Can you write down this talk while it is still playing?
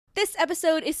This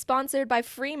episode is sponsored by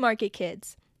Free Market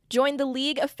Kids. Join the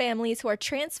league of families who are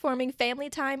transforming family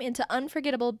time into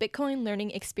unforgettable Bitcoin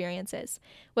learning experiences.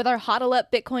 With our HODL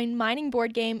Up Bitcoin mining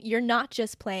board game, you're not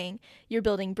just playing. You're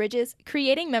building bridges,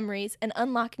 creating memories, and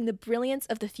unlocking the brilliance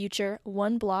of the future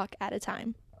one block at a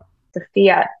time. The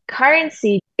fiat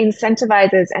currency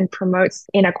incentivizes and promotes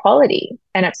inequality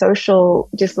and a social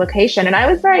dislocation. And I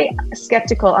was very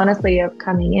skeptical, honestly, of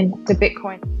coming into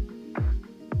Bitcoin.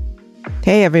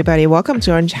 Hey, everybody. Welcome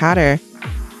to Orange Hatter.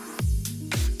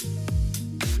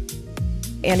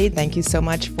 Andi, thank you so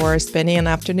much for spending an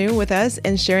afternoon with us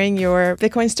and sharing your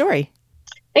Bitcoin story.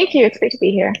 Thank you. It's great to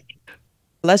be here.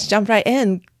 Let's jump right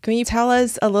in. Can you tell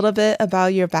us a little bit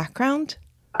about your background?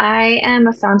 I am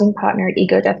a founding partner at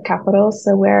EgoDeath Capital.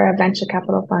 So we're a venture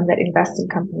capital fund that invests in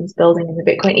companies building in the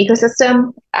Bitcoin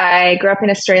ecosystem. I grew up in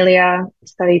Australia,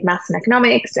 studied maths and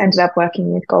economics, ended up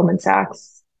working with Goldman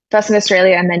Sachs, first in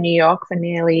Australia and then New York for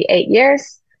nearly 8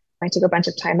 years. I took a bunch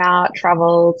of time out,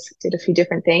 traveled, did a few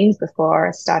different things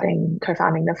before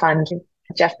co-founding the fund with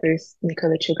Jeff Bruce, Nico,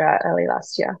 Lechuga early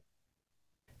last year.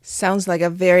 Sounds like a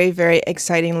very, very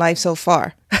exciting life so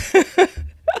far.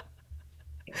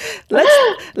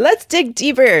 Let's dig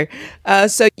deeper.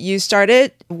 So you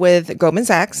started with Goldman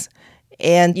Sachs,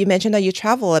 and you mentioned that you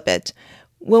travel a bit.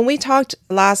 When we talked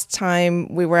last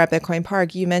time we were at Bitcoin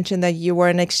Park, you mentioned that you were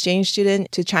an exchange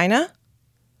student to China.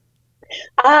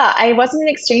 I wasn't an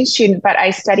exchange student, but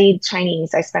I studied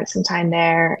Chinese. I spent some time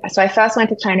there. So I first went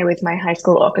to China with my high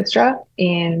school orchestra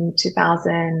in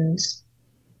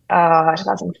 2005,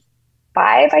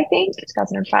 I think,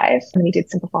 2005. And we did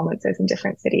some performances in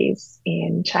different cities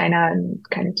in China and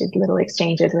kind of did little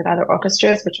exchanges with other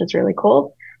orchestras, which was really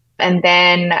cool. And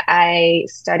then I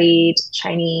studied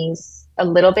Chinese a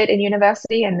little bit in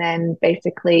university. And then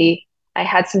basically I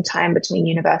had some time between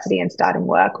university and starting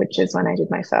work, which is when I did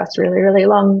my first really, really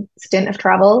long stint of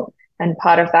travel. And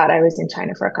part of that, I was in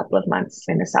China for a couple of months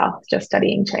in the South, just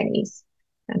studying Chinese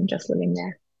and just living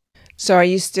there. So are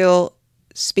you still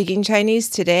speaking Chinese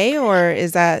today, or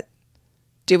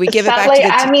do we give it back Sadly, to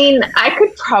I mean, I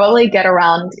could probably get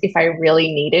around if I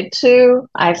really needed to.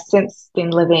 I've since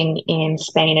been living in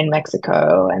Spain and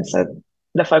Mexico, and so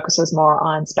the focus was more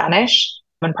on Spanish.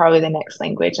 And probably the next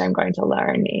language I'm going to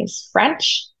learn is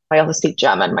French. I also speak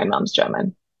German. My mom's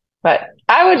German. But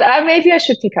maybe I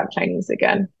should pick up Chinese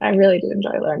again. I really did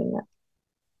enjoy learning it.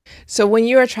 So when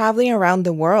you are traveling around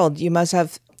the world, you must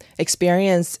have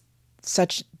experienced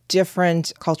such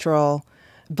different cultural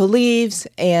beliefs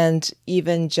and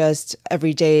even just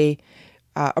everyday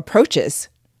approaches.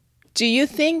 Do you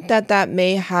think that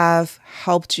may have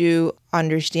helped you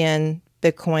understand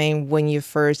Bitcoin when you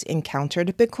first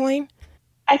encountered Bitcoin?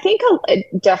 I think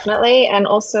definitely. And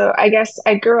also, I guess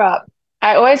I grew up,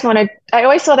 I always saw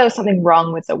there was something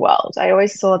wrong with the world. I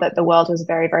always saw that the world was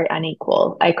very, very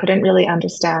unequal. I couldn't really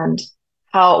understand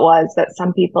how it was that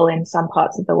some people in some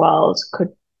parts of the world could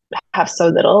have so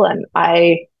little. And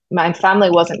my family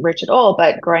wasn't rich at all,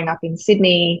 but growing up in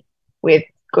Sydney with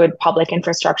good public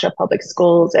infrastructure, public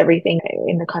schools, everything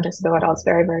in the context of the world, I was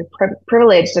very, very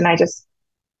privileged. And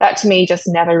that to me just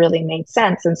never really made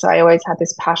sense. And so I always had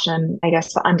this passion, I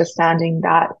guess, for understanding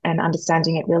that and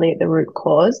understanding it really at the root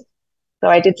cause. So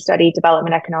I did study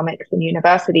development economics in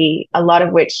university, a lot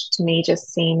of which to me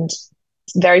just seemed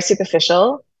very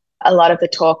superficial. A lot of the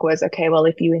talk was, okay, well,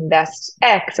 if you invest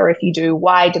X or if you do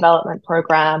Y development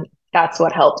program, that's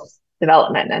what helps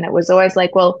development. And it was always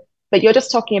like, well, but you're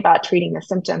just talking about treating the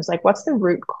symptoms. Like, what's the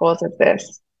root cause of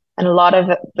this? And a lot of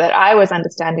it that I was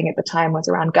understanding at the time was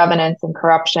around governance and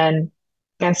corruption.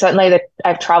 And certainly that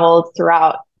I've traveled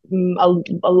throughout a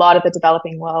lot of the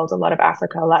developing world, a lot of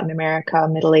Africa, Latin America,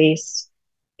 Middle East,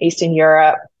 Eastern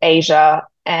Europe, Asia.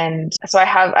 And so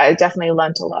I definitely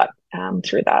learned a lot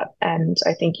through that. And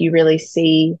I think you really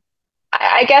see,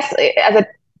 I guess as a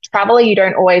traveler, you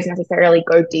don't always necessarily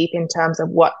go deep in terms of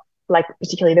what, like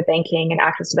particularly the banking and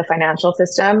access to the financial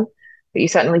system, but you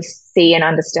certainly see and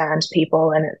understand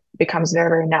people, and it becomes very,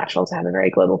 very natural to have a very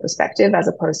global perspective as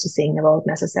opposed to seeing the world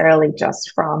necessarily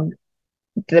just from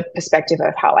the perspective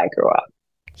of how I grew up.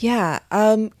 Yeah.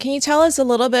 Can you tell us a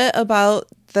little bit about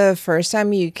the first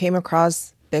time you came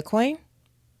across Bitcoin?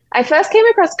 I first came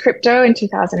across crypto in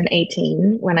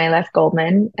 2018 when I left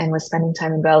Goldman and was spending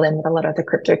time in Berlin with a lot of the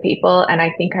crypto people. And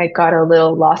I think I got a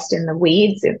little lost in the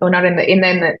weeds, or not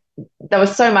there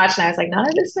was so much. And I was like, none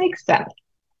of this makes sense.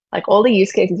 Like all the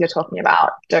use cases you're talking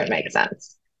about don't make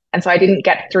sense. And so I didn't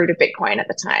get through to Bitcoin at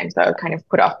the time. So I was kind of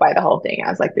put off by the whole thing. I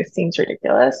was like, this seems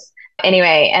ridiculous.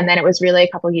 Anyway, and then it was really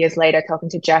a couple of years later talking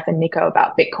to Jeff and Nico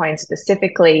about Bitcoin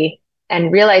specifically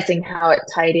and realizing how it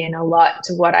tied in a lot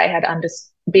to what I had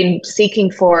been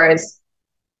seeking for is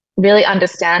really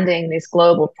understanding this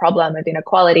global problem of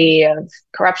inequality, of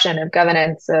corruption, of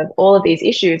governance, of all of these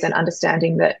issues, and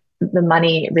understanding that the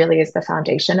money really is the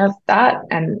foundation of that,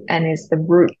 and is the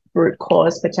root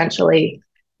cause, potentially,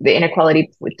 the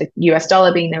inequality, with the US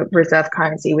dollar being the reserve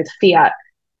currency, with fiat.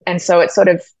 And so it's sort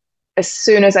of, as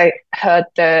soon as I heard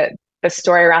the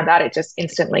story around that, it just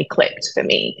instantly clicked for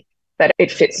me that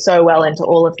it fits so well into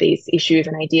all of these issues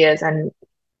and ideas and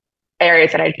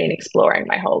areas that I'd been exploring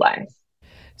my whole life.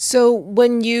 So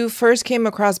when you first came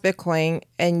across Bitcoin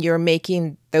and you're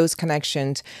making those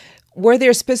connections, were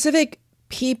there specific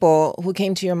people who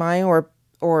came to your mind,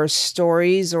 or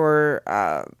stories, or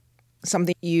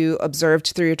something you observed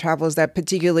through your travels that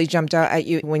particularly jumped out at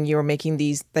you when you were making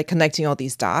these, like connecting all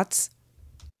these dots?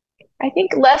 I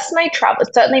think less my travels,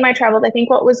 certainly my travels. I think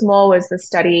what was more was the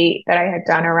study that I had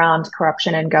done around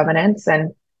corruption and governance,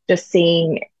 and just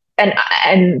seeing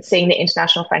seeing the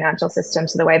international financial system,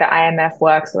 so the way that IMF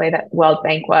works, the way that World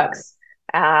Bank works,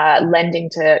 lending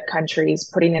to countries,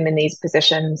 putting them in these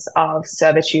positions of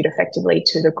servitude effectively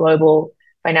to the global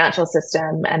financial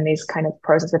system, and this kind of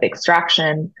process of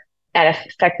extraction. And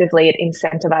effectively, it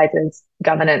incentivizes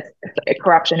governance,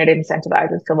 corruption, it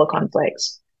incentivizes civil conflict.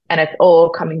 And it's all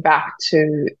coming back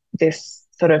to this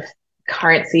sort of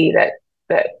currency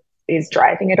that is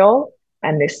driving it all,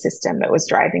 and this system that was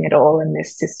driving it all, and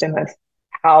this system of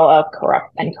power,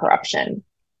 corruption.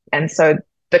 And so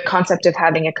the concept of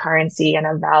having a currency and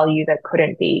a value that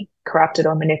couldn't be corrupted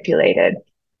or manipulated,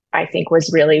 I think,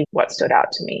 was really what stood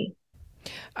out to me.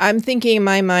 I'm thinking in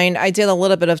my mind, I did a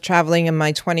little bit of traveling in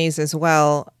my 20s as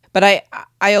well, but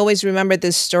I always remember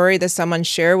this story that someone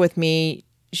shared with me.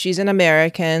 She's an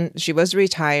American. She was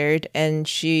retired and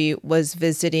she was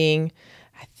visiting,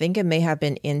 I think it may have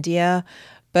been India,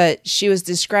 but she was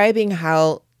describing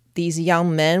how these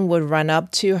young men would run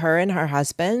up to her and her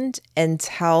husband and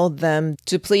tell them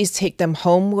to please take them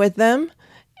home with them,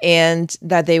 and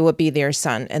that they would be their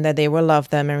son and that they would love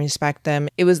them and respect them.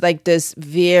 It was like this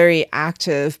very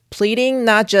active pleading,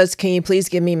 not just, can you please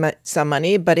give me some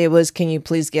money, but it was, can you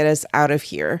please get us out of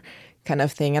here, kind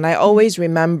of thing. And I always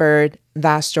remembered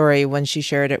that story when she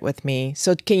shared it with me.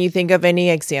 So can you think of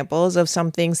any examples of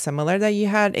something similar that you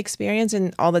had experienced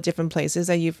in all the different places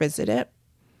that you visited?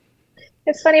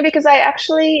 It's funny because I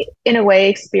actually, in a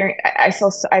way,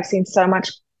 I've seen so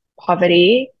much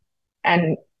poverty,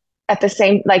 and at the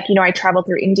same, like, I traveled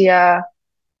through India.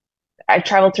 I've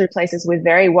traveled through places with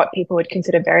what people would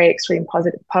consider very extreme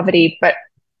poverty, but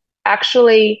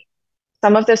actually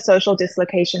some of the social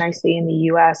dislocation I see in the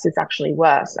US is actually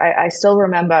worse. I still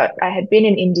remember I had been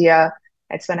in India.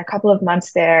 I'd spent a couple of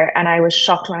months there, and I was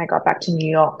shocked when I got back to New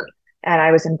York, and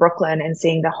I was in Brooklyn and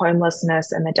seeing the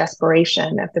homelessness and the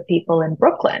desperation of the people in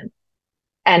Brooklyn.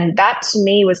 And that to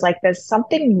me was like, there's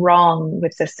something wrong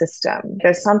with the system.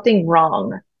 There's something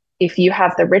wrong if you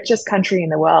have the richest country in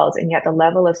the world, and yet the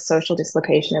level of social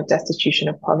dislocation, of destitution,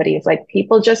 of poverty, is like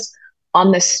people just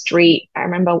on the street. I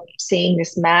remember seeing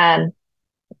this man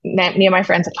near my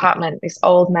friend's apartment, this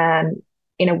old man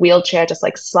in a wheelchair, just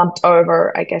like slumped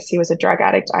over. I guess he was a drug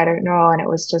addict, I don't know. And it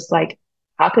was just like,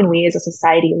 how can we as a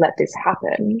society let this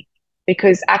happen?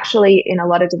 Because actually, in a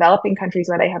lot of developing countries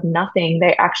where they have nothing,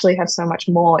 they actually have so much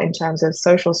more in terms of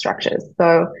social structures.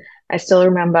 So I still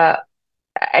remember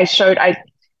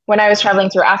when I was traveling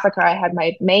through Africa, I had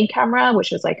my main camera,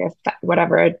 which was like a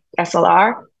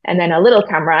SLR, and then a little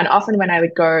camera. And often when I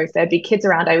would go, if there'd be kids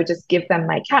around, I would just give them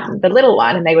my the little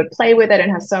one, and they would play with it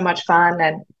and have so much fun.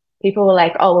 And people were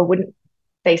like, oh, well, wouldn't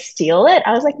they steal it?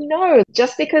 I was like, no,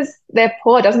 just because they're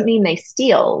poor doesn't mean they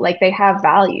steal. Like, they have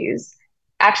values.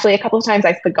 Actually, a couple of times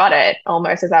I forgot it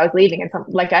almost as I was leaving. And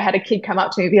like, I had a kid come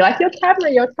up to me and be like, your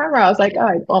camera, your camera. I was like, oh,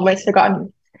 I've almost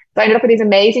forgotten. So I ended up with these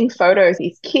amazing photos,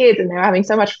 these kids, and they were having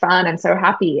so much fun and so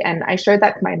happy. And I showed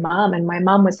that to my mom, and my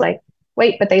mom was like,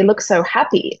 wait, but they look so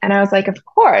happy. And I was like, of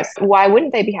course. Why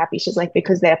wouldn't they be happy? She's like,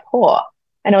 because they're poor.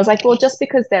 And I was like, well, just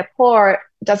because they're poor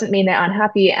doesn't mean they're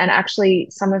unhappy. And actually,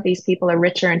 some of these people are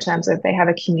richer in terms of they have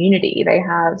a community, they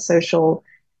have social,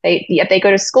 they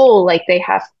go to school, like they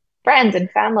have friends and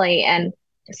family. And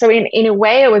so in a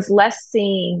way, it was less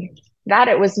seeing that.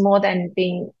 It was more than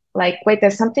being like, wait,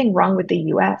 there's something wrong with the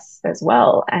US as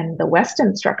well, and the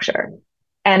Western structure.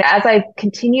 And as I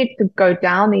continued to go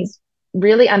down these,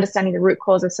 really understanding the root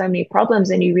cause of so many problems,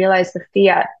 and you realize the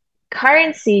fiat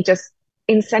currency just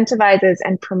incentivizes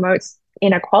and promotes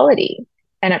inequality,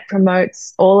 and it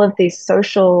promotes all of this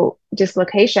social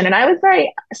dislocation. And I was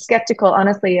very skeptical,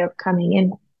 honestly, of coming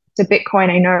in to Bitcoin.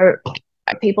 I know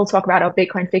people talk about, oh,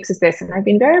 Bitcoin fixes this, and I've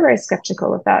been very, very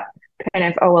skeptical of that kind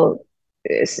of, oh, well,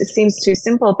 it seems too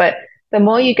simple. But the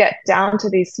more you get down to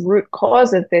this root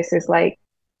cause of this is like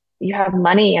you have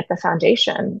money at the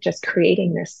foundation just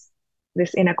creating this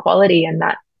inequality, and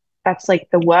that's like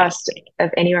the worst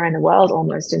of anywhere in the world,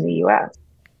 almost in the US.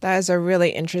 That is a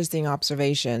really interesting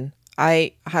observation.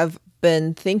 I have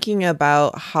been thinking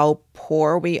about how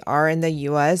poor we are in the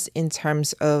US in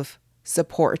terms of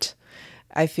support.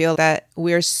 I feel that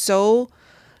we're so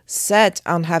set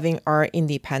on having our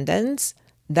independence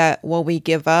that what we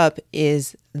give up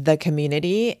is the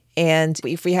community. And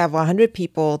if we have 100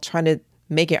 people trying to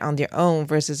make it on their own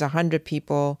versus 100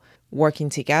 people working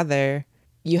together,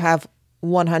 you have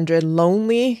 100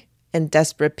 lonely and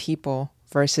desperate people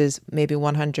versus maybe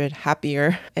 100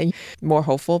 happier and more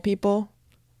hopeful people.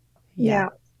 Yeah.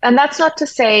 And that's not to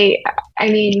say,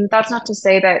 that's not to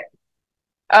say that,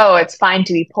 oh, it's fine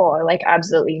to be poor. Like,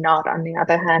 absolutely not. On the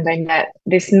other hand, I met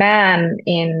this man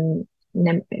in,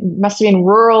 must have been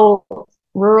rural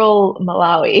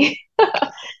Malawi,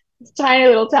 this tiny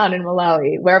little town in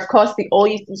Malawi, where of course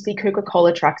you see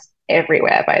Coca-Cola trucks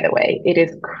everywhere, by the way. It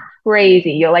is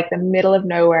crazy. You're like the middle of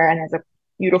nowhere and there's a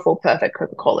beautiful, perfect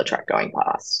Coca-Cola truck going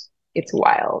past. It's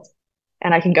wild.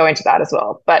 And I can go into that as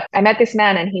well. But I met this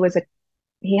man and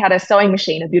he had a sewing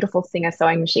machine, a beautiful Singer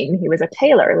sewing machine. He was a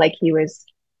tailor, like he was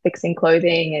fixing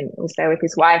clothing and was there with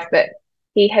his wife. But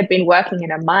he had been working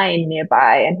in a mine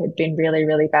nearby and had been really,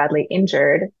 really badly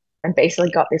injured and basically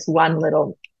got this one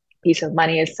little piece of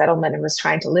money as settlement and was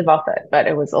trying to live off it, but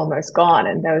it was almost gone.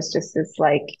 And there was just this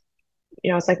like,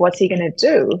 it's like, what's he going to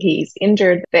do? He's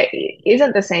injured. There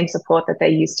isn't the same support that there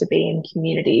used to be in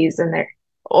communities. And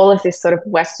all of this sort of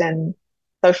Western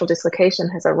social dislocation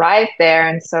has arrived there.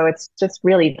 And so it's just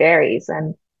really varies.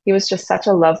 And he was just such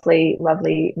a lovely,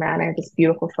 lovely man. I have this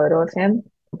beautiful photo of him.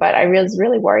 But I was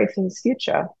really worried for his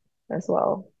future as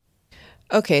well.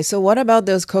 Okay, so what about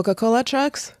those Coca-Cola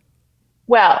trucks?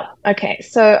 Well, okay.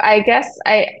 So I guess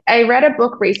I read a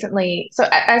book recently. So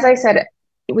as I said,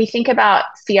 we think about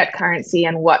fiat currency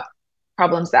and what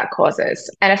problems that causes.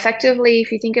 And effectively,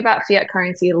 if you think about fiat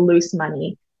currency, loose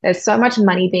money, there's so much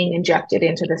money being injected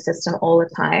into the system all the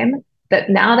time that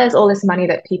now there's all this money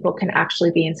that people can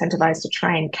actually be incentivized to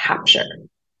try and capture.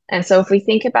 And so if we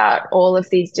think about all of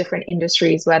these different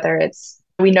industries, whether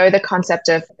we know the concept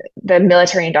of the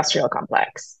military industrial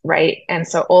complex, right? And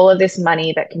so all of this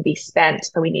money that can be spent,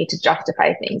 so we need to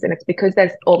justify things. And it's because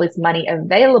there's all this money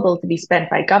available to be spent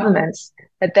by governments,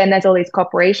 that then there's all these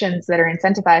corporations that are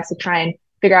incentivized to try and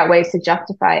figure out ways to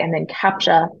justify and then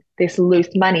capture this loose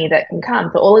money that can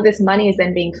come. So all of this money is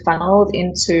then being funneled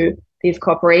into these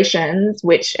corporations,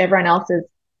 which everyone else's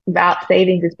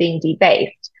savings is being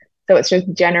debased. So it's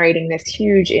just generating this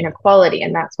huge inequality.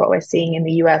 And that's what we're seeing in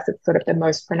the US. It's sort of the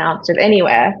most pronounced of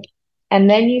anywhere. And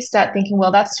then you start thinking,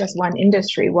 well, that's just one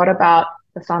industry. What about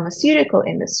the pharmaceutical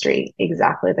industry?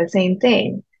 Exactly the same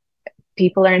thing.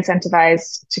 People are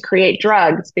incentivized to create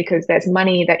drugs because there's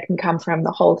money that can come from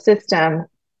the whole system.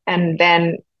 And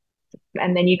then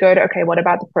you go to, okay, what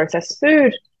about the processed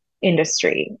food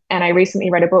industry? And I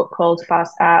recently read a book called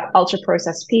Ultra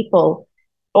Processed People,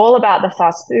 all about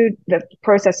the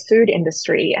processed food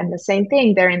industry. And the same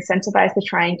thing, they're incentivized to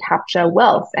try and capture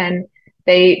wealth. And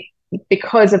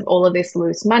because of all of this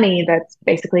loose money that's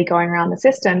basically going around the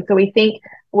system. So we think,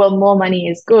 well, more money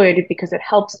is good because it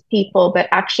helps people, but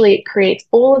actually it creates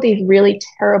all of these really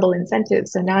terrible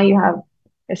incentives. So now you have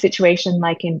a situation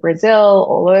like in Brazil,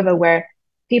 all over, where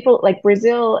people like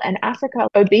Brazil and Africa,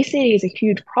 obesity is a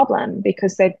huge problem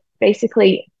because they're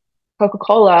basically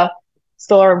Coca-Cola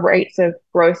saw rates of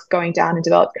growth going down in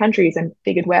developed countries and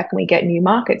figured, where can we get new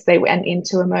markets? They went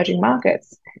into emerging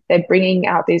markets. They're bringing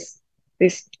out this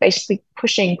basically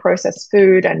pushing processed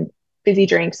food and fizzy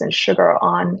drinks and sugar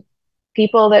on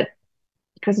people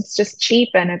because it's just cheap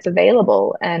and it's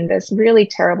available. And there's really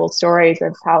terrible stories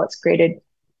of how it's created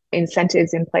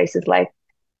incentives in places like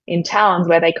in towns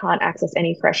where they can't access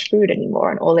any fresh food anymore.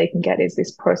 And all they can get is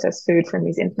this processed food from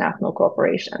these international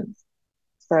corporations.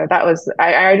 So that was,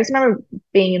 I just remember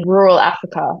being in rural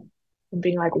Africa and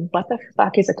being like, what the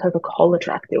fuck is a Coca-Cola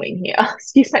truck doing here?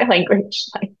 Excuse my language.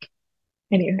 Like,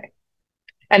 anyway.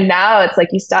 And now it's like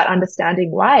you start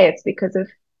understanding why. It's because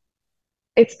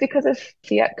of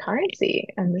fiat currency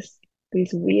and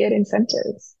these weird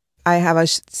incentives. I have a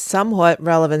somewhat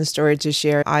relevant story to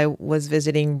share. I was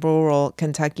visiting rural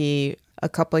Kentucky a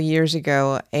couple of years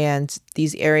ago, and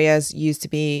these areas used to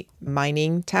be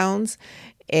mining towns.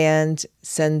 And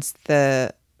since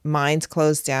the mines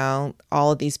closed down,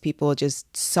 all of these people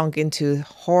just sunk into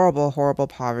horrible, horrible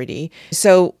poverty.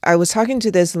 So I was talking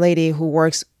to this lady who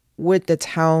works with the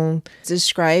town,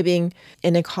 describing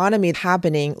an economy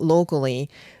happening locally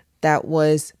that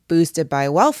was boosted by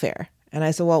welfare. And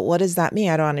I said, well, what does that mean?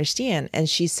 I don't understand. And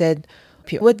she said,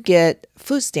 people would get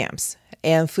food stamps.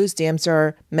 And food stamps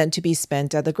are meant to be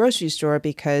spent at the grocery store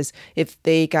because if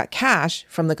they got cash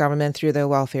from the government through the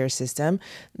welfare system,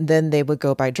 then they would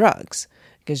go buy drugs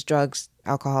because drugs,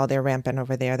 alcohol, they're rampant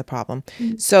over there, the problem.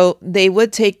 So they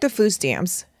would take the food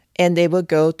stamps and they would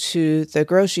go to the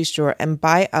grocery store and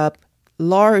buy up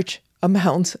large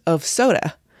amounts of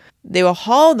soda. They will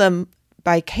haul them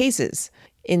by cases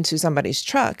into somebody's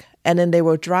truck, and then they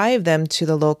will drive them to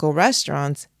the local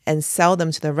restaurants and sell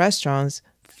them to the restaurants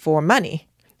for money.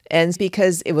 And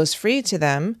because it was free to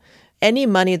them, any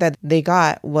money that they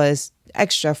got was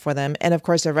extra for them. And of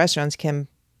course, the restaurants can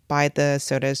buy the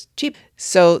sodas cheap.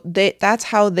 So that's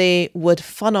how they would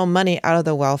funnel money out of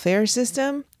the welfare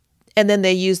system. And then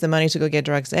they use the money to go get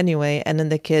drugs anyway. And then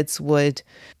the kids would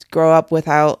grow up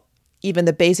without even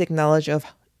the basic knowledge of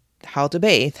how to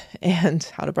bathe and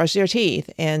how to brush their teeth.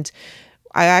 And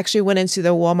I actually went into the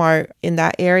Walmart in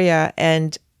that area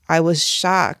and I was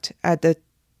shocked at the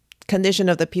condition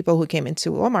of the people who came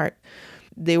into Walmart.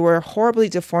 They were horribly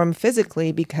deformed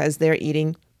physically because they're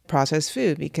eating processed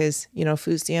food because,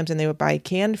 food stamps, and they would buy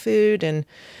canned food and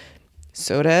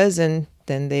sodas and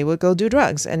then they would go do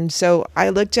drugs. And so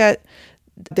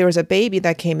there was a baby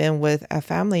that came in with a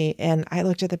family and I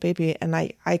looked at the baby and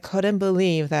I couldn't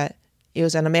believe that it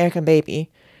was an American baby.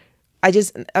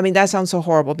 That sounds so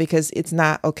horrible because it's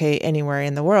not okay anywhere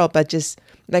in the world, but just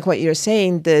like what you're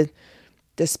saying, the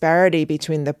disparity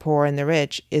between the poor and the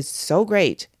rich is so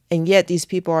great. And yet these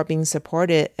people are being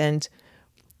supported. And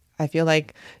I feel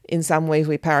like in some ways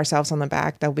we pat ourselves on the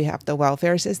back that we have the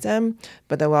welfare system,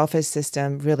 but the welfare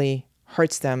system really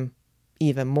hurts them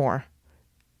even more.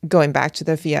 Going back to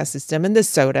the Fiat system and the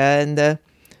soda and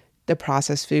the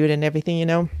processed food and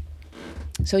everything,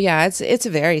 So yeah, it's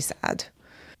very sad.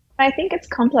 I think it's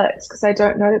complex because I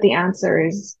don't know that the answer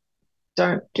is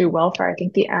don't do welfare. I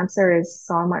think the answer is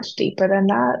so much deeper than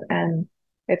that. And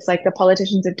it's like the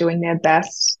politicians are doing their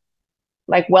best.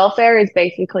 Like welfare is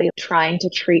basically trying to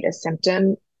treat a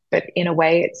symptom, but in a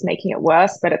way it's making it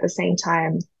worse. But at the same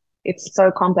time, it's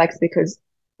so complex because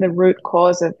the root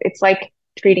cause of it's like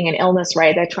treating an illness,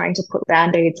 right? They're trying to put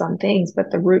band-aids on things,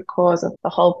 but the root cause of the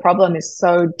whole problem is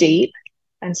so deep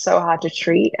and so hard to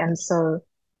treat. And so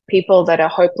people that are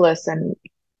hopeless and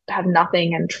have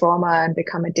nothing and trauma and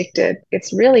become addicted,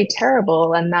 it's really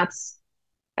terrible. And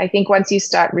I think once you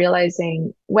start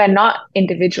realizing we're not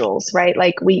individuals, right?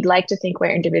 Like we like to think we're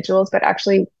individuals, but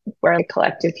actually we're a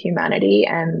collective humanity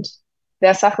and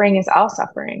their suffering is our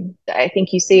suffering. I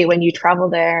think you see it when you travel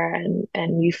there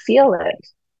and you feel it.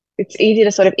 It's easy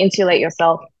to sort of insulate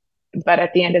yourself, but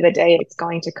at the end of the day, it's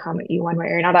going to come at you one way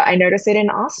or another. I notice it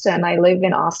in Austin. I live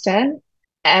in Austin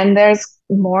and there's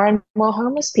more and more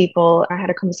homeless people. I had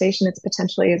a conversation, it's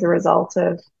potentially as a result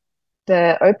of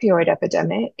the opioid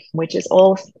epidemic, which is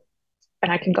all,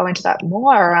 and I can go into that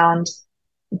more around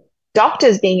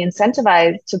doctors being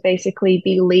incentivized to basically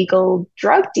be legal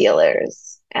drug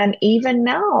dealers. And even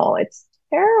now, it's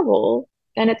terrible.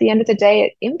 And at the end of the day,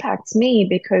 it impacts me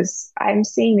because I'm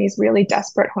seeing these really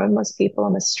desperate homeless people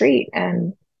on the street.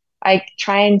 And I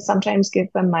try and sometimes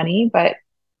give them money, but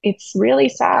it's really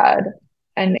sad.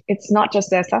 And it's not just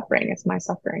their suffering, it's my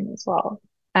suffering as well.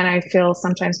 And I feel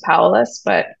sometimes powerless,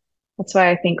 but that's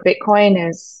why I think Bitcoin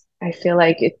is, I feel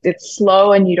like it's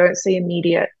slow and you don't see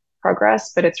immediate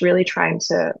progress, but it's really trying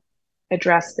to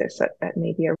address this at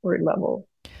maybe a root level.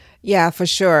 Yeah, for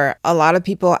sure. A lot of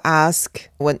people ask,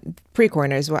 when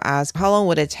pre-coiners will ask, how long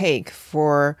would it take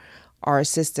for our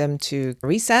system to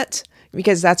reset?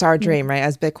 Because that's our dream, right?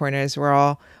 As Bitcoiners, we're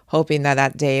all hoping that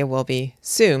that day will be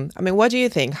soon. I mean, what do you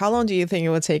think? How long do you think it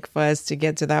will take for us to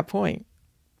get to that point?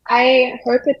 I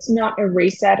hope it's not a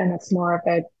reset and it's more of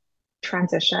a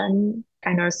transition.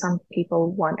 I know some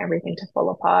people want everything to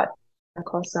fall apart and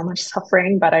cause so much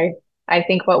suffering, but I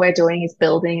think what we're doing is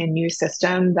building a new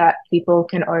system that people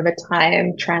can over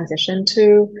time transition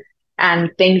to, and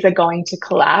things are going to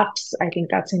collapse. I think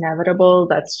that's inevitable.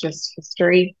 That's just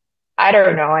history. I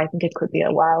don't know. I think it could be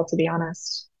a while, to be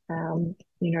honest.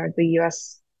 The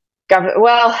US government,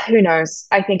 well, who knows?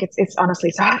 I think it's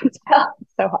honestly so hard to tell.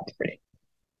 It's so hard to predict.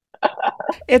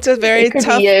 It's a very it could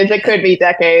tough... be years, it could be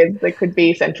decades, it could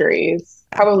be centuries.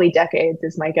 Probably decades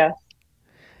is my guess.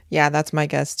 Yeah, that's my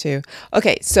guess too.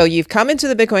 Okay, so you've come into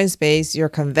the Bitcoin space. You're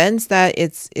convinced that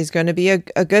it's going to be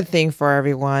a good thing for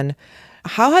everyone.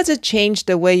 How has it changed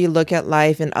the way you look at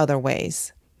life in other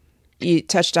ways? You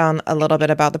touched on a little bit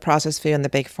about the processed food and the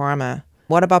big pharma.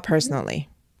 What about personally?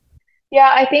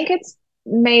 Yeah, I think it's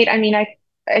made,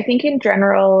 I think in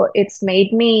general, it's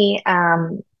made me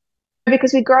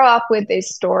because we grow up with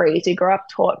these stories, we grow up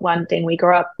taught one thing, we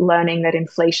grow up learning that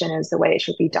inflation is the way it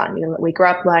should be done. We grow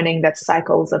up learning that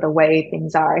cycles are the way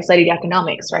things are. I studied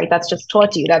economics, right? That's just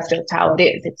taught to you. That's just how it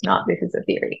is. It's not, this is a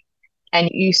theory. And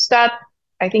you start,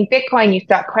 I think Bitcoin, you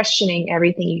start questioning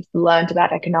everything you've learned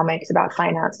about economics, about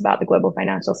finance, about the global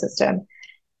financial system.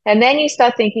 And then you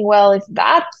start thinking, well, if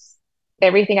that's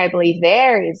everything I believe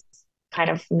there is kind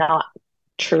of not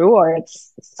true, or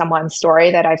it's someone's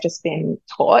story that I've just been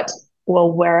taught,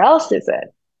 well, where else is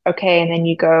it? Okay. And then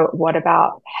you go, what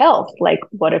about health? Like,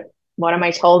 what am I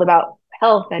told about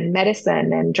health and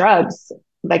medicine and drugs,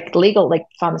 like legal, like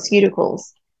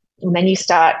pharmaceuticals? And then you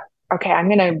start, okay, I'm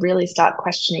going to really start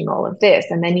questioning all of this.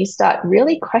 And then you start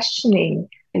really questioning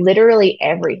literally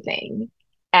everything.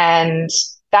 And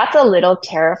that's a little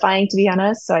terrifying, to be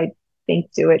honest. So I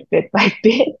think do it bit by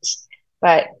bit.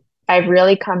 But I've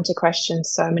really come to question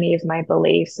so many of my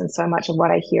beliefs and so much of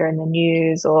what I hear in the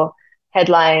news or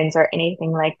headlines or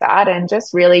anything like that. And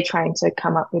just really trying to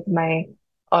come up with my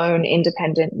own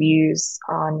independent views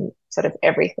on sort of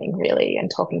everything, really, and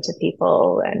talking to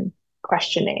people and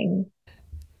questioning.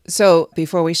 So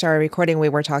before we started recording, we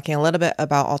were talking a little bit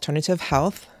about alternative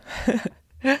health.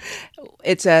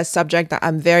 It's a subject that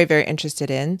I'm very, very interested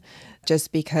in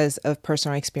just because of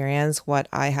personal experience, what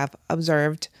I have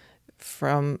observed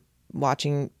from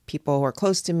watching people who are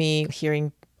close to me,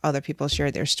 hearing other people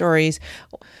share their stories.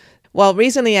 Well,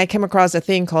 recently I came across a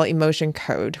thing called emotion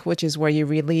code, which is where you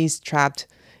release trapped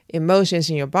emotions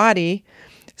in your body.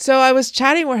 So I was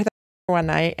chatting with her one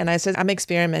night and I said, I'm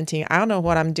experimenting. I don't know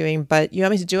what I'm doing, but you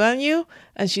want me to do it on you?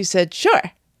 And she said, sure.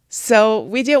 So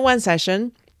we did one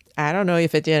session. I don't know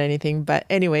if it did anything, but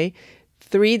anyway,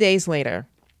 3 days later,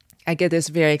 I get this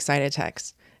very excited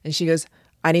text. And she goes,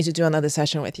 I need to do another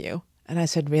session with you. And I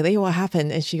said, really? What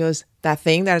happened? And she goes, that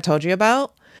thing that I told you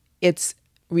about, it's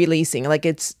releasing, like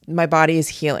my body is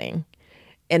healing.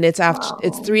 And it's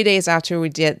 3 days after we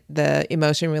did the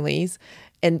emotion release.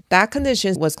 And that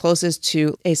condition was closest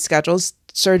to a scheduled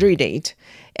surgery date.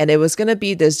 And it was going to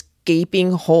be this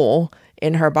gaping hole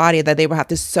in her body that they would have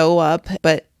to sew up.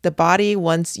 But the body,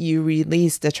 once you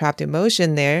release the trapped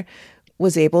emotion there,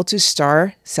 was able to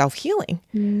start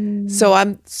self-healing. So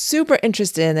I'm super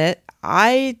interested in it.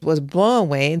 I was blown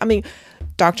away. I mean,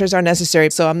 doctors are necessary.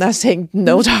 So I'm not saying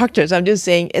no doctors. I'm just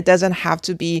saying it doesn't have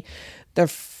to be the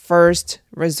first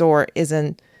resort.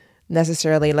 Isn't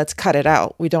necessarily let's cut it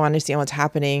out. We don't understand what's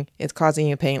happening. It's causing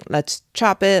you pain. Let's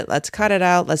chop it. Let's cut it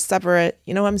out. Let's separate.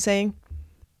 You know what I'm saying?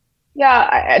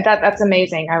 Yeah, that's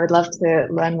amazing. I would love to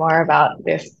learn more about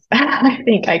this. I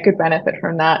think I could benefit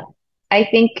from that. I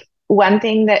think one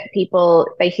thing that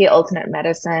they hear alternate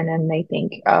medicine and they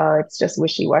think, oh, it's just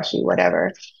wishy-washy,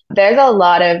 whatever.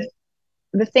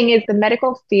 The thing is, the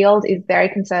medical field is very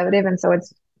conservative. And so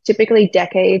it's typically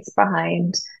decades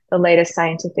behind the latest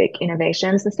scientific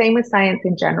innovations. The same with science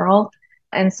in general.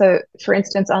 And so, for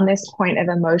instance, on this point of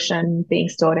emotion being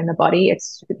stored in the body,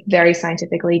 it's very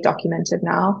scientifically documented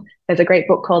now. There's a great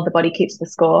book called The Body Keeps the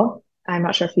Score. I'm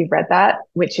not sure if you've read that,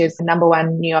 which is the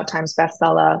 #1 New York Times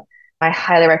bestseller. I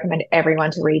highly recommend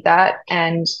everyone to read that.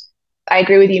 And I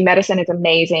agree with you. Medicine is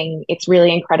amazing. It's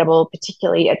really incredible,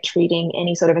 particularly at treating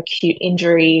any sort of acute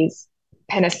injuries,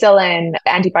 penicillin,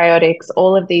 antibiotics,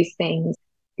 all of these things.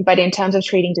 But in terms of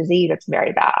treating disease, it's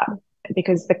very bad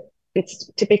because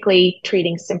it's typically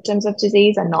treating symptoms of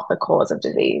disease and not the cause of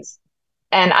disease.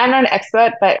 And I'm not an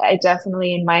expert, but I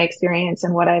definitely, in my experience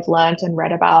and what I've learned and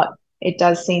read about, it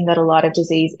does seem that a lot of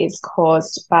disease is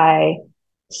caused by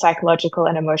psychological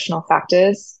and emotional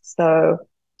factors. So,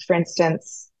 for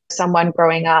instance, someone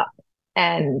growing up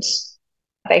and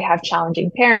they have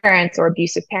challenging parents or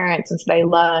abusive parents, and so they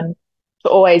learn to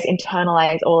always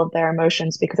internalize all of their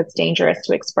emotions because it's dangerous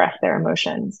to express their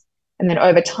emotions. And then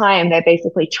over time, they're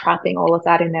basically trapping all of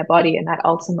that in their body. And that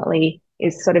ultimately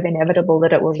is sort of inevitable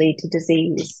that it will lead to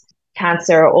disease,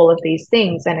 cancer, all of these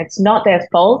things. And it's not their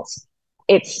fault.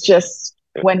 It's just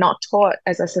we're not taught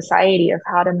as a society of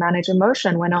how to manage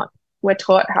emotion. We're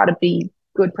taught how to be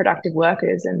good, productive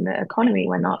workers in the economy.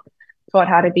 We're not taught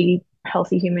how to be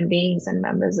healthy human beings and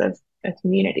members of a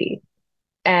community.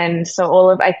 And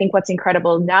so I think what's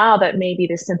incredible now that maybe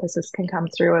this synthesis can come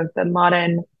through of the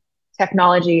modern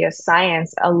technology of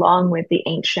science along with the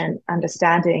ancient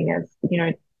understanding of,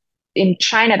 in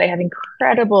China, they have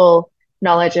incredible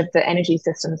knowledge of the energy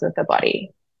systems of the body,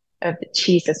 of the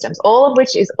chi systems, all of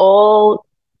which is all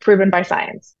proven by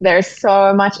science. There's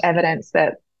so much evidence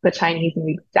that the Chinese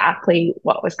knew exactly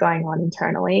what was going on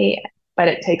internally, but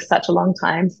it takes such a long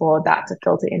time for that to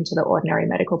filter into the ordinary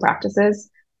medical practices.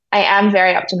 I am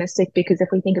very optimistic because if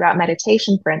we think about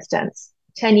meditation, for instance,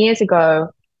 10 years ago,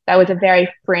 that was a very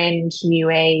fringe, new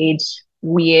age,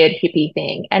 weird hippie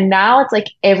thing. And now it's like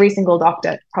every single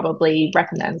doctor probably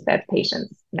recommends their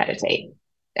patients meditate.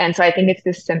 And so I think it's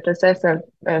this synthesis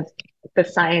of the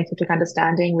scientific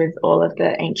understanding with all of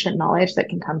the ancient knowledge that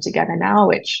can come together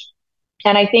now,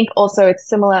 and I think also it's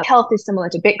similar, health is similar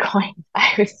to Bitcoin.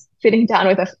 I was sitting down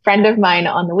with a friend of mine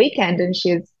on the weekend, and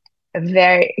she's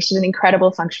an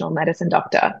incredible functional medicine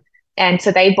doctor. And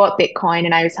so they bought Bitcoin,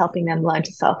 and I was helping them learn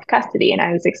to self-custody. And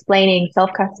I was explaining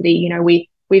self-custody,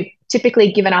 we've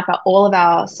typically given up all of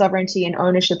our sovereignty and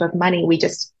ownership of money. We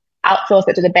just outsource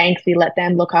it to the banks. We let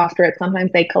them look after it.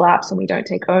 Sometimes they collapse and we don't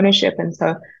take ownership. And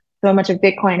so much of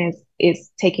Bitcoin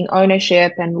is taking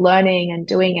ownership and learning and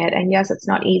doing it. And yes, it's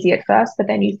not easy at first, but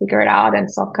then you figure it out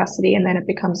and self-custody, and then it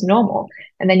becomes normal.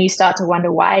 And then you start to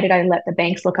wonder, why did I let the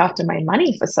banks look after my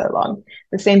money for so long?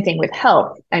 The same thing with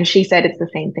health. And she said it's the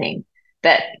same thing,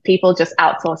 that people just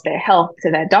outsource their health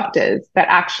to their doctors, but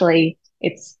actually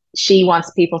she wants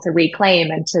people to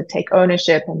reclaim and to take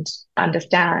ownership and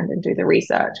understand and do the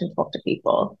research and talk to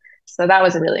people. So that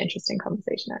was a really interesting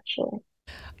conversation, actually.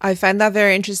 I find that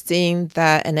very interesting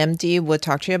that an MD would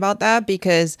talk to you about that,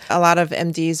 because a lot of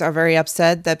MDs are very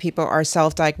upset that people are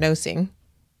self-diagnosing.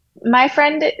 My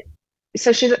friend,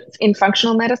 so she's in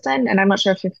functional medicine, and I'm not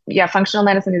sure functional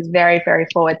medicine is very, very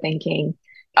forward thinking.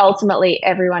 Ultimately,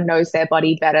 everyone knows their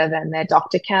body better than their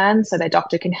doctor can. So their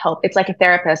doctor can help. It's like a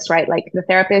therapist, right? Like the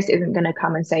therapist isn't going to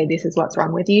come and say, this is what's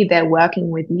wrong with you. They're working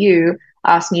with you,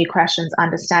 asking you questions,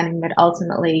 understanding that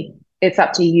ultimately it's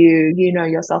up to you. You know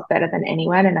yourself better than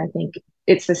anyone. And I think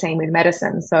it's the same with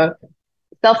medicine. So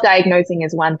self-diagnosing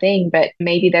is one thing, but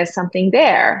maybe there's something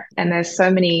there. And there's so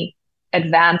many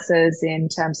advances in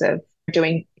terms of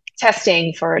doing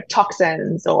testing for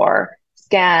toxins or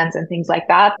scans and things like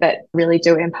that really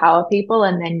do empower people.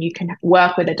 And then you can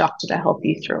work with a doctor to help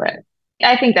you through it.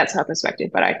 I think that's her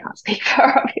perspective, but I can't speak for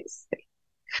her, obviously.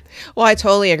 Well, I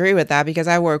totally agree with that, because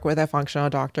I work with a functional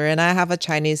doctor, and I have a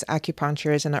Chinese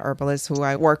acupuncturist and an herbalist who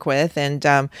I work with.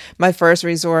 And my first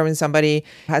resort when somebody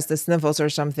has the sniffles or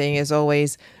something is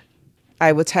always,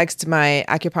 I would text my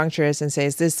acupuncturist and say,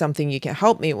 is this something you can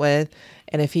help me with?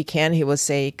 And if he can, he will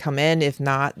say, come in. If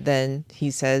not, then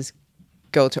he says,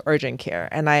 go to urgent care.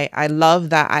 And I love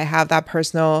that I have that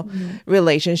personal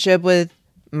relationship with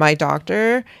my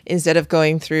doctor, instead of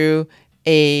going through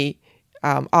a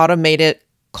automated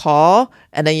call,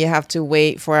 and then you have to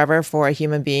wait forever for a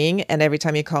human being, and every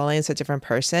time you call in, it's a different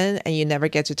person, and you never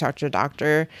get to talk to your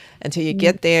doctor until you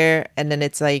get there, and then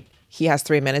it's like he has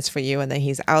 3 minutes for you, and then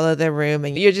he's out of the room,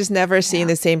 and you're just never seeing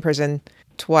the same person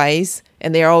twice,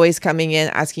 and they're always coming in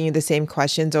asking you the same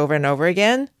questions over and over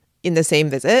again in the same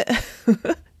visit.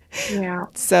 Yeah.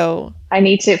 So I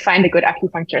need to find a good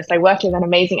acupuncturist. I worked with an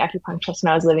amazing acupuncturist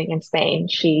when I was living in Spain.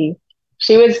 She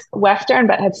was Western,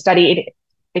 but had studied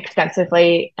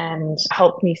extensively and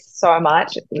helped me so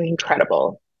much. It was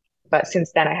incredible. But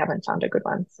since then, I haven't found a good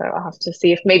one. So I'll have to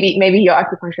see if maybe your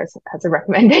acupuncturist has a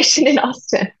recommendation in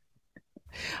Austin.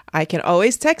 I can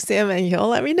always text him and he'll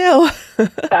let me know.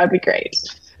 That would be great.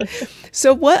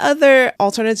 So what other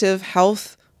alternative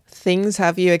health things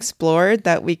have you explored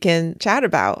that we can chat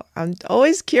about? I'm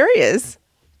always curious.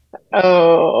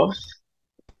 Oh,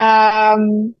 I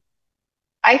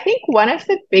think one of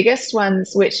the biggest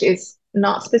ones, which is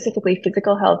not specifically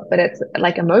physical health, but it's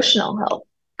like emotional health,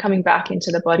 coming back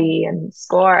into the body and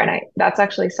score. And that's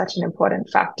actually such an important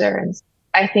factor. And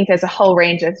I think there's a whole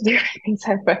range of different things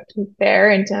I've worked with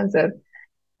there in terms of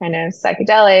kind of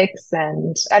psychedelics.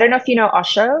 And I don't know if you know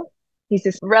Osho. He's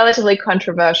this relatively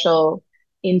controversial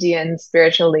Indian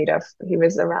spiritual leader. He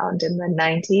was around in the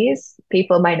 90s.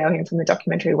 People might know him from the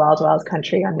documentary Wild Wild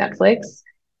Country on Netflix,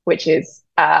 which is,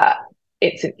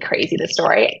 it's crazy, the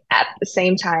story. At the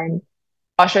same time,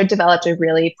 Osho developed a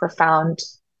really profound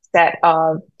set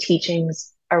of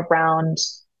teachings around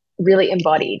really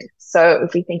embodied. So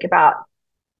if we think about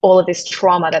all of this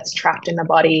trauma that's trapped in the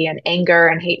body and anger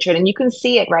and hatred, and you can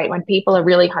see it, right? When people are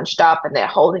really hunched up and they're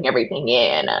holding everything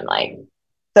in and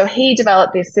so he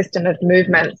developed this system of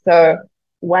movement. So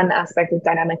one aspect is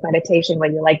dynamic meditation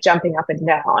where you're like jumping up and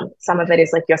down. Some of it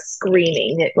is like you're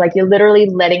screaming, like you're literally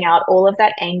letting out all of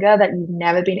that anger that you've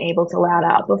never been able to let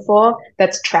out before,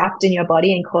 that's trapped in your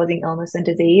body and causing illness and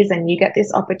disease. And you get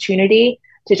this opportunity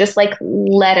to just like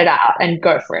let it out and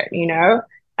go for it, you know?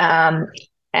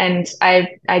 And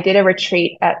I did a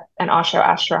retreat at an Osho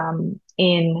ashram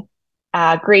in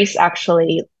Greece,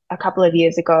 actually, a couple of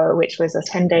years ago, which was a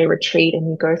 10-day retreat. And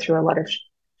you go through a lot of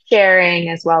sharing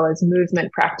as well as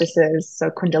movement practices. So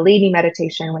Kundalini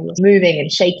meditation, where you're moving and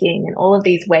shaking and all of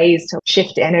these ways to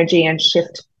shift energy and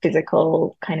shift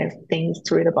physical kind of things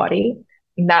through the body.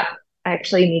 And that I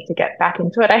actually need to get back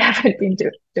into it. I haven't been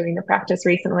doing the practice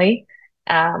recently.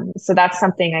 So that's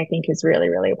something I think is really,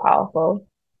 really powerful.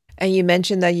 And you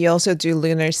mentioned that you also do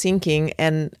lunar syncing,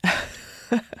 and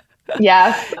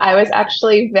Yes, I was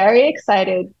actually very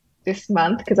excited this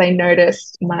month because I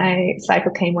noticed my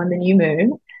cycle came on the new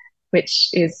moon, which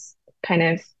is kind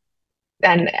of,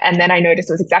 and then I noticed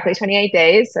it was exactly 28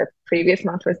 days. So previous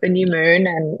month was the new moon,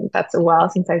 and that's a while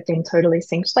since I've been totally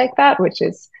synced like that, which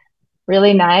is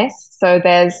really nice. So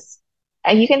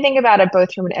and you can think about it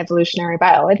both from an evolutionary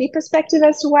biology perspective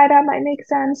as to why that might make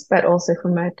sense, but also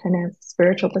from a kind of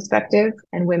spiritual perspective,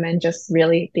 and women just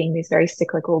really being these very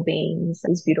cyclical beings,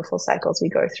 these beautiful cycles we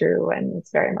go through, and it's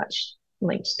very much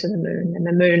linked to the moon. And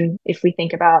the moon, if we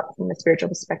think about from a spiritual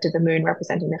perspective, the moon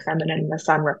representing the feminine, the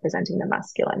sun representing the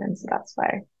masculine, and so that's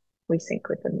why we sync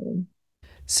with the moon.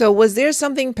 so was there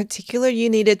something particular you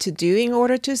needed to do in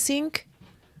order to sync?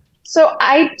 So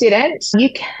I didn't. You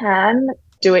can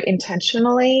do it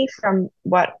intentionally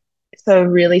so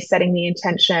really setting the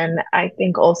intention. I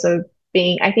think also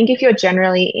I think if you're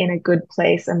generally in a good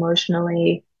place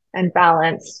emotionally and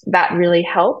balanced, that really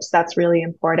helps. That's really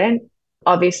important.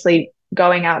 Obviously,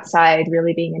 going outside,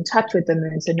 really being in touch with the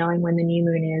moon. So knowing when the new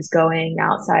moon is, going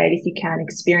outside, if you can,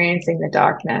 experiencing the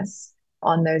darkness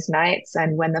on those nights.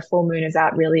 And when the full moon is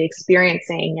out, really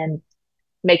experiencing and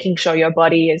making sure your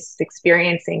body is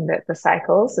experiencing the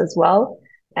cycles as well.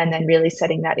 And then really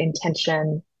setting that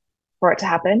intention for it to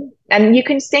happen. And you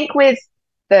can sync with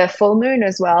the full moon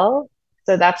as well.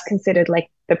 So that's considered like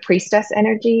the priestess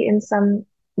energy in some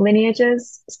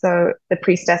lineages. So the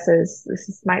priestesses,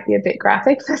 might be a bit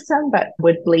graphic for some, but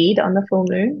would bleed on the full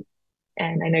moon.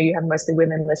 And I know you have mostly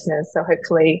women listeners, so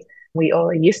hopefully we all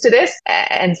are used to this.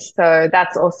 And so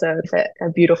that's also a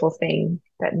beautiful thing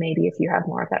that maybe if you have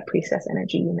more of that priestess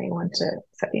energy, you may want to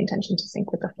set the intention to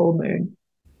sync with the full moon.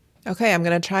 Okay, I'm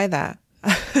going to try that.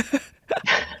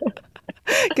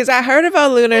 Because I heard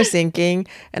about lunar syncing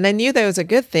and I knew that was a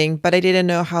good thing, but I didn't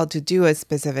know how to do it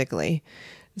specifically.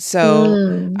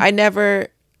 So I never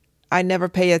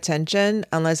pay attention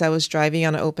unless I was driving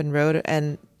on an open road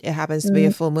and it happens to be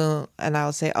a full moon and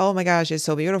I'll say, oh my gosh, it's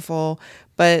so beautiful.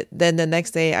 But then the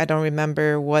next day I don't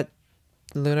remember what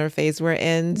lunar phase we're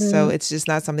in. So it's just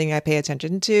not something I pay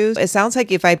attention to. It sounds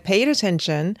like if I paid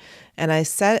attention and I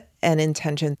set an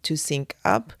intention to sync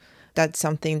up, that's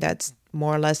something that's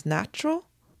more or less natural.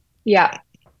 Yeah.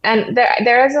 And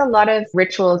there is a lot of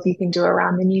rituals you can do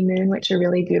around the new moon, which are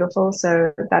really beautiful.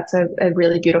 So that's a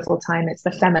really beautiful time. It's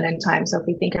the feminine time. So if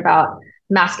we think about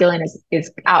masculine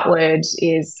is outward,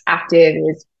 is active,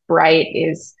 is bright,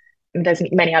 there's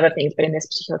many other things, but in this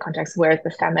particular context, whereas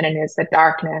the feminine is the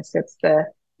darkness, it's the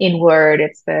inward,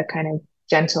 it's the kind of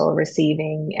gentle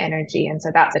receiving energy. And so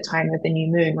that's the time of the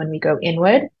new moon when we go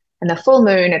inward. And the full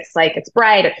moon, it's like, it's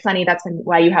bright, it's sunny. That's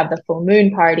why you have the full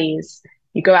moon parties.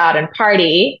 You go out and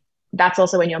party. That's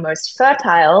also when you're most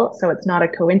fertile. So it's not a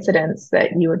coincidence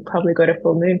that you would probably go to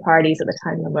full moon parties at the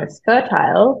time you're most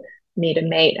fertile, meet a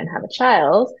mate and have a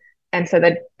child. And so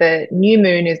the new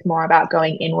moon is more about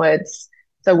going inwards.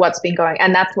 So what's been going,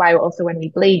 and that's why also when we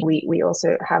bleed, we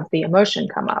also have the emotion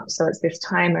come up. So it's this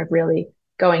time of really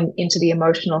going into the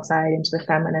emotional side, into the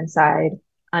feminine side,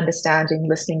 understanding,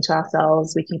 listening to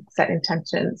ourselves. We can set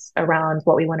intentions around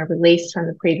what we want to release from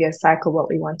the previous cycle, what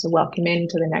we want to welcome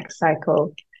into the next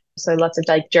cycle. So lots of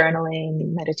like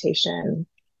journaling, meditation,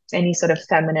 any sort of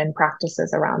feminine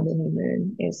practices around the new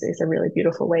moon is a really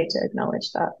beautiful way to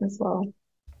acknowledge that as well.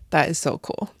 That is so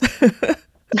cool.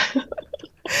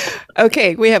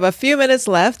 Okay, we have a few minutes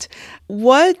left.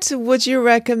 What would you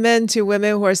recommend to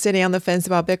women who are sitting on the fence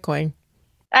about Bitcoin?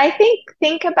 I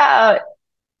think about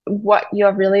what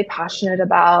you're really passionate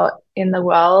about in the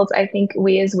world. I think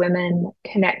we as women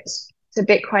connect to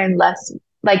Bitcoin less.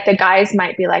 Like the guys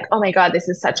might be like, oh my God, this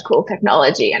is such cool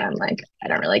technology. And I'm like, I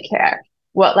don't really care.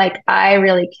 What like I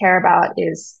really care about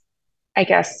is, I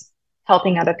guess,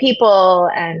 helping other people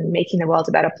and making the world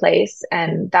a better place.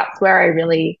 And that's where I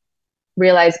really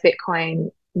realized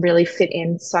Bitcoin really fit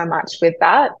in so much with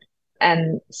that.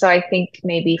 And so I think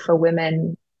maybe for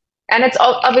women, and it's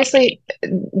obviously,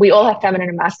 we all have feminine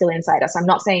and masculine inside us. I'm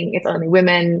not saying it's only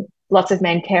women. Lots of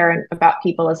men care about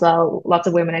people as well. Lots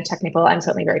of women are technical. I'm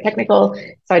certainly very technical.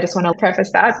 So I just want to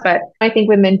preface that. But I think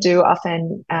women do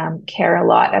often care a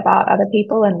lot about other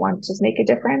people and want to make a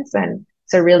difference. And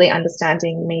so really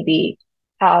understanding maybe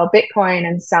how Bitcoin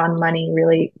and sound money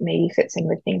really maybe fits in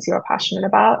with things you're passionate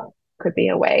about could be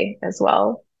a way as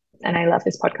well. And I love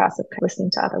this podcast of listening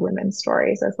to other women's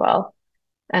stories as well.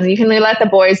 And you can let the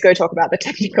boys go talk about the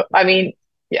technical. I mean,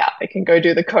 yeah, they can go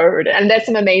do the code. And there's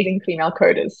some amazing female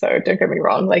coders. So don't get me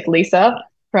wrong, like Lisa.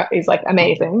 is like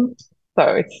amazing.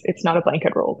 So it's not a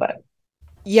blanket rule, but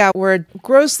yeah, we're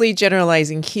grossly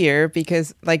generalizing here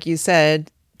because, like you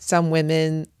said, some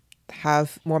women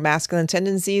have more masculine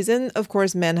tendencies, and of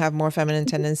course, men have more feminine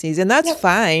tendencies, and that's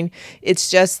fine. It's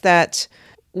just that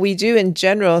we do, in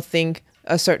general, think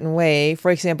a certain way.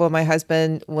 For example, my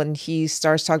husband, when he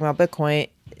starts talking about Bitcoin,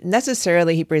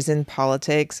 necessarily he brings in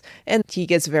politics, and he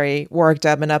gets very worked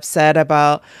up and upset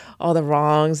about all the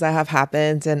wrongs that have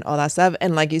happened and all that stuff.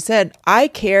 And like you said, I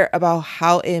care about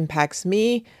how it impacts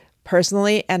me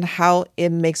personally and how it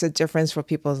makes a difference for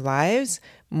people's lives,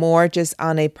 more just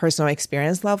on a personal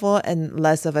experience level and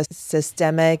less of a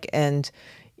systemic and,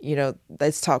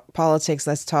 let's talk politics,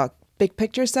 let's talk big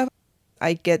picture stuff.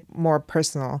 I get more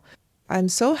personal. I'm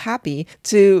so happy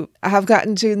to have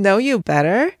gotten to know you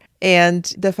better, and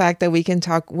the fact that we can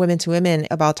talk women to women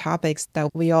about topics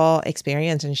that we all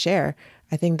experience and share.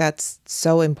 I think that's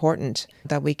so important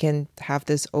that we can have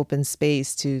this open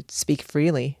space to speak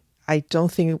freely. I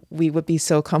don't think we would be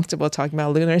so comfortable talking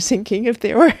about lunar sinking if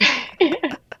there were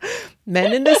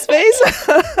men in this space.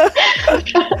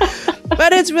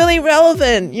 But it's really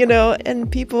relevant,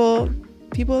 and people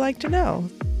like to know.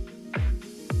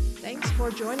 Thanks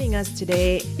for joining us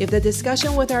today. If the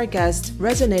discussion with our guest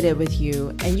resonated with you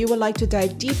and you would like to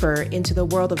dive deeper into the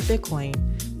world of Bitcoin,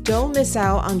 don't miss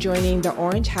out on joining the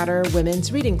Orange Hatter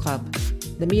Women's Reading Club.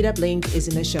 The meetup link is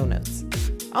in the show notes.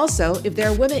 Also, if there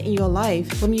are women in your life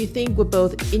whom you think would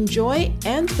both enjoy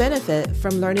and benefit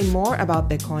from learning more about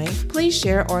Bitcoin, please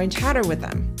share Orange Hatter with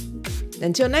them.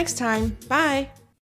 Until next time, bye!